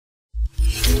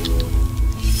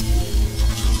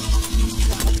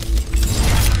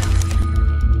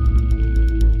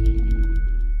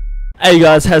Hey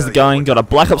guys, how's it going? Got a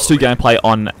Black Ops 2 gameplay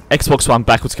on Xbox One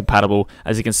backwards compatible.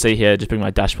 As you can see here, just bring my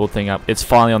dashboard thing up. It's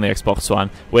finally on the Xbox One.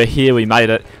 We're here, we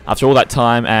made it after all that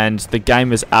time, and the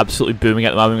game is absolutely booming at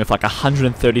the moment with like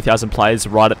 130,000 players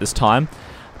right at this time.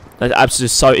 It's absolutely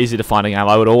so easy to find a game.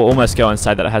 I would almost go and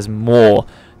say that it has more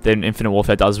than Infinite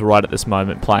Warfare does right at this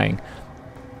moment playing.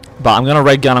 But I'm going to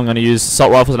red gun, I'm going to use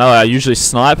assault rifles. I know I usually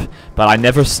snipe, but I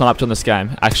never sniped on this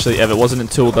game. Actually, ever. It wasn't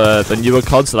until the newer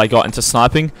CODs that I got into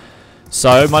sniping.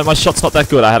 So my shot's not that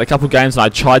good. I had a couple games and I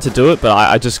tried to do it, but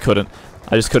I just couldn't.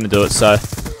 I just couldn't do it. So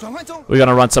we're going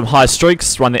to run some high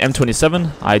streaks, run the M27.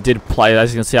 I did play,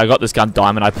 as you can see, I got this gun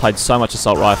diamond. I played so much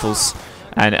assault rifles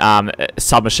and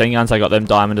submachine guns. I got them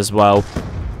diamond as well.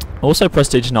 Also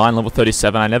Prestige 9, level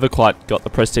 37. I never quite got the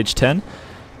Prestige 10,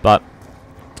 but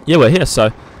yeah, we're here.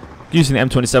 So using the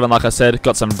M27, like I said,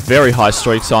 got some very high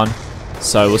streaks on.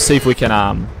 So we'll see if we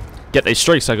can get these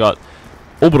streaks. I got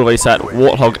Orbital VSAT,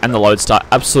 Warthog, and the Lodestar.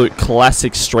 Absolute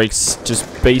classic streaks,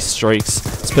 just beast streaks.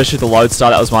 Especially the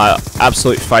Lodestar, that was my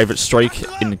absolute favourite streak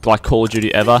in like Call of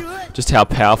Duty ever. Just how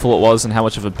powerful it was and how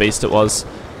much of a beast it was.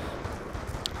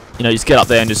 You know, you just get up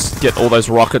there and just get all those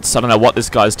rockets. I don't know what this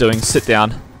guy's doing. Sit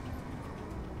down.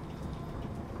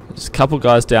 Just a couple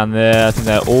guys down there. I think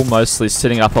they're all mostly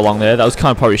sitting up along there. That was kind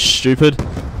of probably stupid.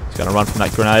 He's going to run from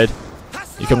that grenade.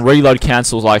 You can reload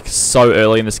cancels like so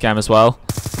early in this game as well.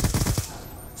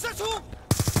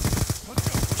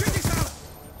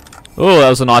 Oh, that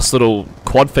was a nice little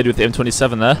quad feed with the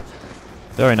M27 there.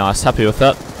 Very nice, happy with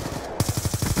that.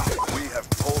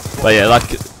 But yeah, like,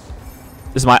 this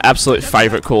is my absolute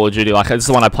favourite Call of Duty. Like, this is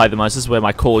the one I play the most. This is where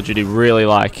my Call of Duty really,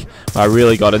 like, I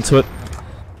really got into it.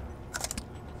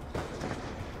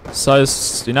 So,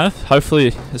 you know,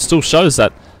 hopefully it still shows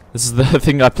that this is the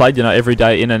thing I played, you know, every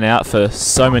day in and out for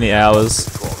so many hours.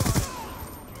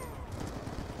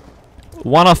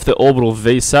 One off the Orbital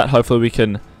VSAT. Hopefully we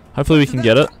can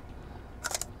get it.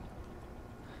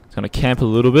 Gonna camp a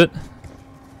little bit.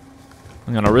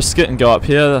 I'm gonna risk it and go up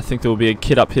here. I think there will be a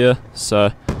kid up here,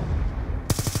 so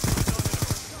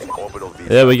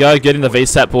there we go, getting the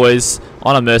VSAT, boys,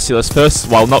 on a merciless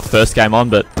first, well, not first game on,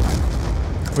 but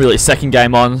really second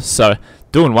game on, so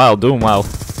doing well, doing well.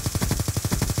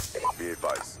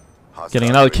 Getting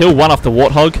another kill, one off the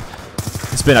Warthog.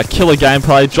 It's been a killer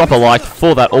gameplay. Drop a like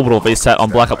for that Orbital VSAT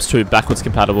on Black Ops 2 backwards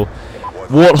compatible.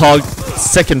 Warthog,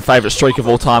 second favourite streak of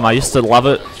all time. I used to love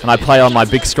it, and I play on my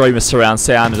big screen with surround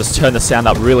sound and just turn the sound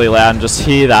up really loud and just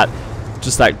hear that,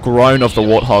 just that groan of the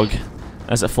Warthog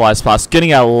as it flies past.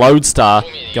 Getting our Lodestar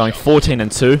going 14 and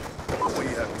 2.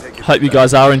 Hope you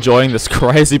guys are enjoying this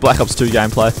crazy Black Ops 2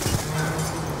 gameplay.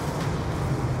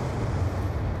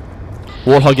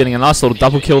 Warthog getting a nice little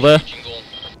double kill there.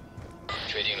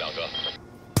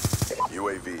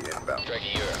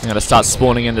 I'm going to start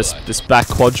spawning in this back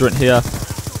quadrant here.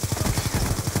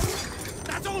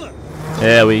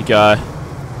 There we go.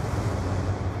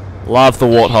 Love the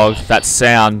Warthog. That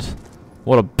sound.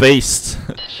 What a beast.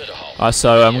 Alright,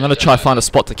 so I'm going to try find a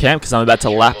spot to camp because I'm about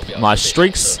to lap my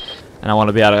streaks. And I want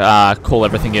to be able to call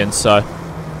everything in. So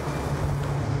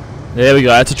there we go.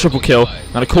 That's a triple kill.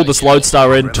 I'm going to call this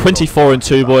Lodestar in. 24 and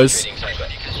 2, boys.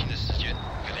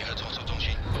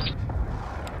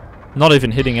 Not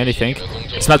even hitting anything.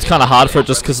 So that's kind of hard for it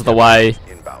just because of the way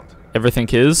everything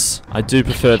is. I do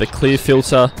prefer the clear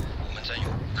filter.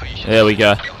 There we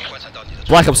go.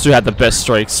 Black Ops 2 had the best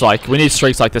streaks. Like, we need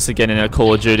streaks like this again in a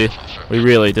Call of Duty. We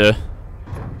really do.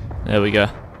 There we go.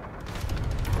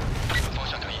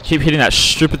 Keep hitting that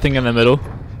stupid thing in the middle.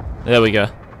 There we go.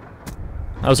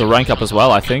 That was a rank up as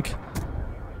well, I think.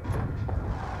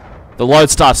 The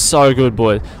Lodestar's so good,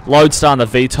 boy. Lodestar and the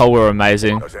VTOL were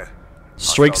amazing.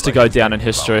 Streaks to go down in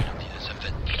history.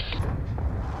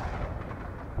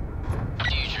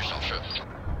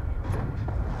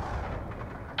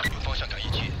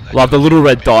 Love the little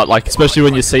red dot, like especially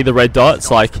when you see the red dot, it's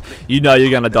like you know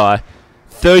you're gonna die.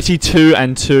 32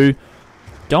 and 2.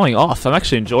 Going off. I'm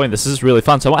actually enjoying this. This is really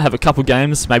fun. So I might have a couple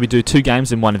games, maybe do 2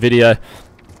 games in one video.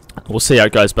 We'll see how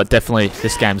it goes, but definitely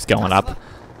this game's going up.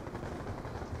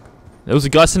 There was a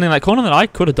guy sitting in that corner that I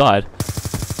could have died.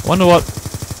 I wonder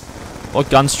what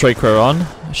gun streak we're on.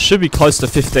 Should be close to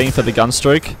 15 for the gun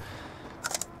streak.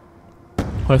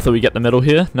 Hopefully we get the medal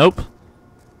here. Nope.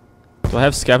 Do I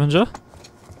have scavenger?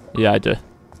 Yeah, I do.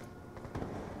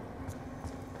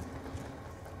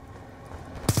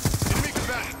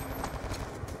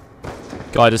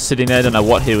 Guy just sitting there, don't know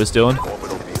what he was doing.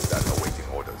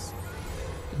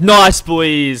 Nice,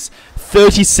 boys!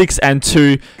 36 and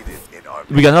 2.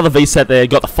 We got another VSAT there,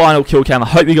 got the final kill cam. I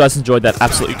hope you guys enjoyed that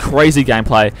absolutely crazy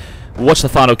gameplay. Watch the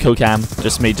final kill cam,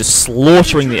 just me just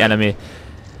slaughtering the enemy.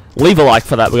 leave a like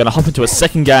for that. We're going to hop into a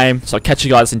second game, so I'll catch you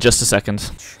guys in just a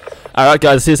second. Alright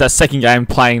guys, here's our second game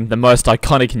playing the most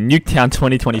iconic Nuketown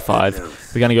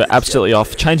 2025. We're going to go absolutely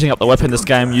off, changing up the weapon this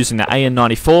game using the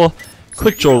AN94,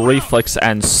 quick draw reflex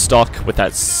and stock with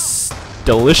that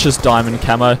delicious diamond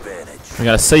camo. We're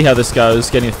going to see how this goes,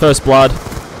 getting the first blood.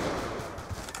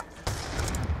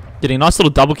 Getting a nice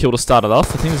little double kill to start it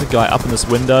off. I think there's a guy up in this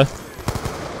window.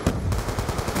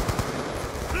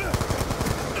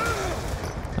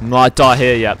 I might die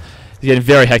here, yep. It's getting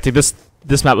very hectic.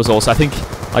 This map was also, I think,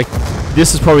 like,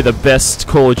 this is probably the best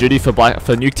Call of Duty for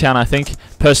Nuketown, I think.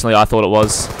 Personally, I thought it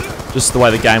was. Just the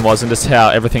way the game was and just how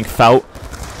everything felt.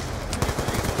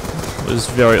 It was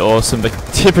very awesome. The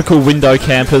typical window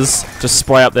campers just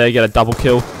spray up there, get a double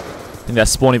kill. I think they're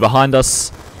spawning behind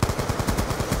us.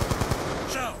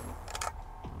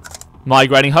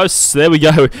 Migrating hosts, there we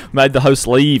go. Made the host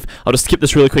leave. I'll just skip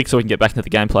this really quick so we can get back into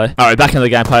the gameplay. Alright, back into the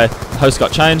gameplay. The host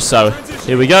got changed, so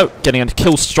here we go. Getting a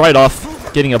kill straight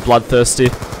off. Getting a bloodthirsty.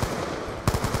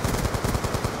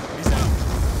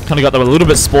 Kind of got them a little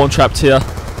bit spawn trapped here.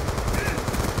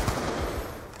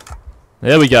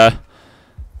 There we go.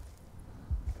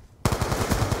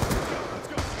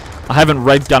 I haven't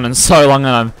red gun in so long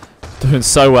and I'm doing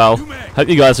so well. Hope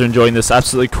you guys are enjoying this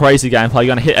absolutely crazy gameplay.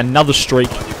 Going to hit another streak.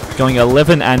 Going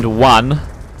 11-1.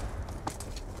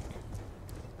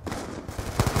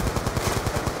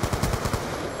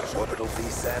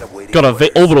 Got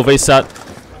a orbital VSAT.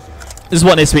 This is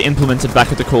what needs to be implemented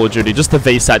back at the Call of Duty. Just the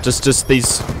VSAT, just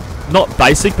these, not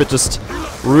basic, but just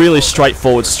really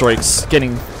straightforward streaks.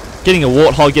 Getting a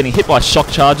warthog, getting hit by shock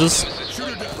charges.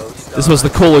 This was the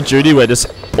Call of Duty where just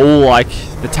all like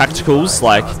the tacticals,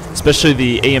 like especially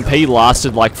the EMP,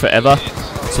 lasted like forever.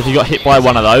 So if you got hit by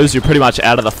one of those, you're pretty much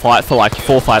out of the fight for like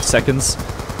 4 or 5 seconds.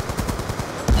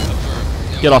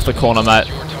 Get off the corner, mate.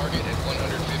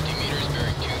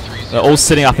 They're all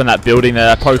sitting up in that building there.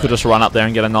 I probably could just run up there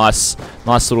and get a nice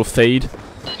little feed.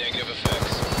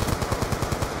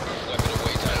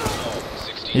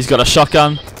 He's got a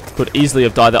shotgun. Could easily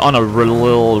have died there. On a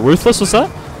little ruthless, was that?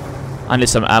 I need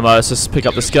some ammo. Let's just pick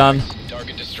up this gun.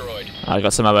 I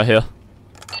got some ammo here.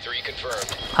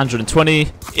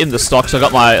 120 in the stock, so I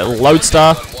got my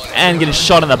lodestar and getting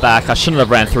shot in the back. I shouldn't have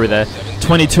ran through there.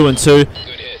 22-2.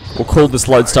 We'll call this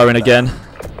lodestar in again.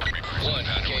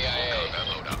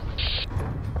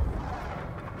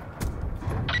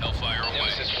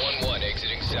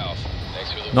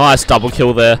 Nice double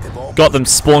kill there. Got them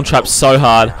spawn trapped so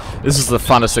hard. This is the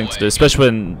funnest thing to do, especially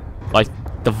when like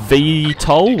the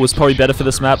VTOL was probably better for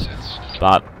this map,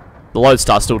 but the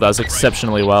lodestar still does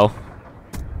exceptionally well.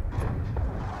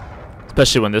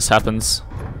 Especially when this happens.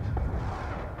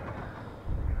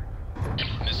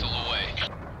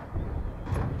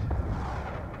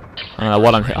 I don't know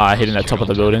what I'm hitting that top of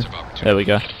the building. There we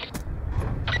go.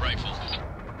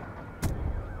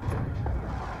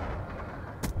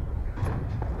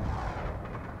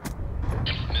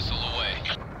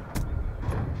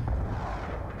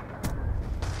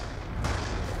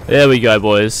 There we go,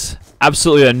 boys.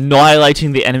 Absolutely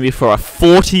annihilating the enemy for a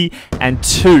 40-2.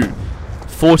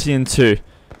 40-2.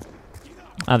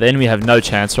 The enemy have no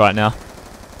chance right now.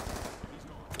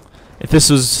 If this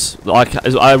was like,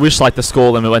 I wish like the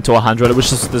score limit went to 100. I wish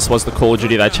this was the Call of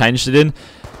Duty they changed it in,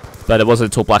 but it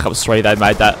wasn't until Black Ops 3 they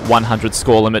made that 100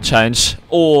 score limit change.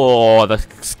 Oh, the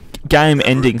game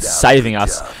ending saving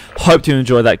us. Hope you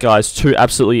enjoyed that, guys. 2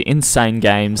 absolutely insane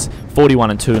games.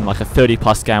 41-2 in like a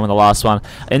 30+ game in the last one.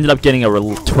 I ended up getting a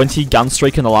 20 gun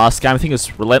streak in the last game. I think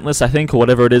it's relentless, I think, or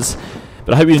whatever it is.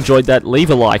 But I hope you enjoyed that.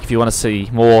 Leave a like if you want to see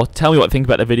more. Tell me what you think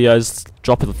about the videos.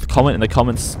 Drop a comment in the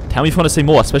comments. Tell me if you want to see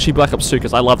more, especially Black Ops 2,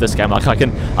 because I love this game. Like I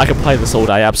can play this all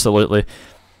day, absolutely.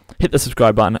 Hit the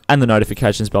subscribe button and the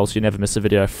notifications bell so you never miss a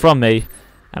video from me.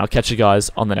 And I'll catch you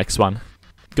guys on the next one.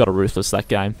 Got a ruthless that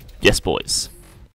game. Yes, boys.